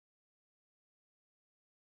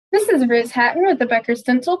This is Riz Hatton with the Becker's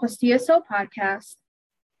Dental plus DSO podcast.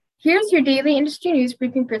 Here's your daily industry news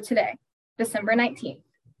briefing for today, December 19th.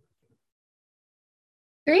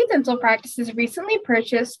 3 dental practices recently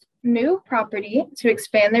purchased new property to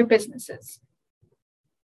expand their businesses.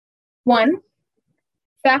 1.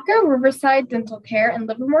 Thacker Riverside Dental Care in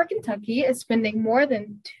Livermore, Kentucky is spending more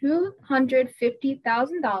than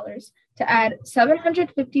 $250,000 to add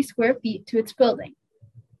 750 square feet to its building.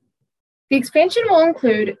 The expansion will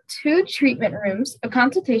include 2 treatment rooms, a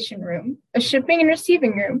consultation room, a shipping and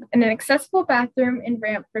receiving room, and an accessible bathroom and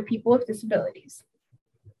ramp for people with disabilities.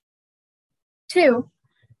 2.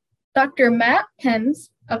 Dr. Matt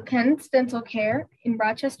Penz of Penz Dental Care in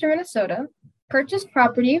Rochester, Minnesota, purchased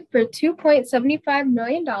property for $2.75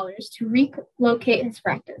 million to relocate his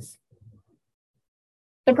practice.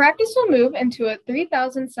 The practice will move into a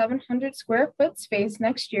 3,700 square foot space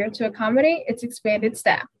next year to accommodate its expanded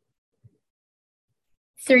staff.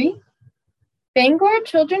 3. Bangor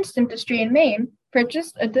Children's Dentistry in Maine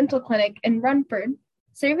purchased a dental clinic in Rumford,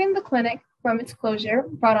 saving the clinic from its closure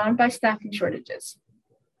brought on by staffing shortages.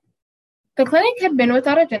 The clinic had been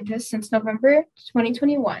without a dentist since November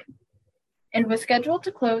 2021 and was scheduled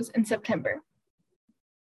to close in September.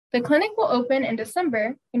 The clinic will open in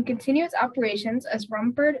December and continue its operations as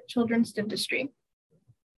Rumford Children's Dentistry.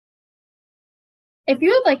 If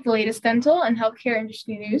you would like the latest dental and healthcare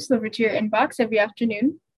industry news delivered to your inbox every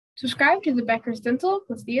afternoon, subscribe to the Becker's Dental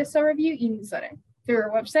plus DSO Review e-newsletter through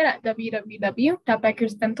our website at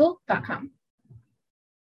www.beckersdental.com.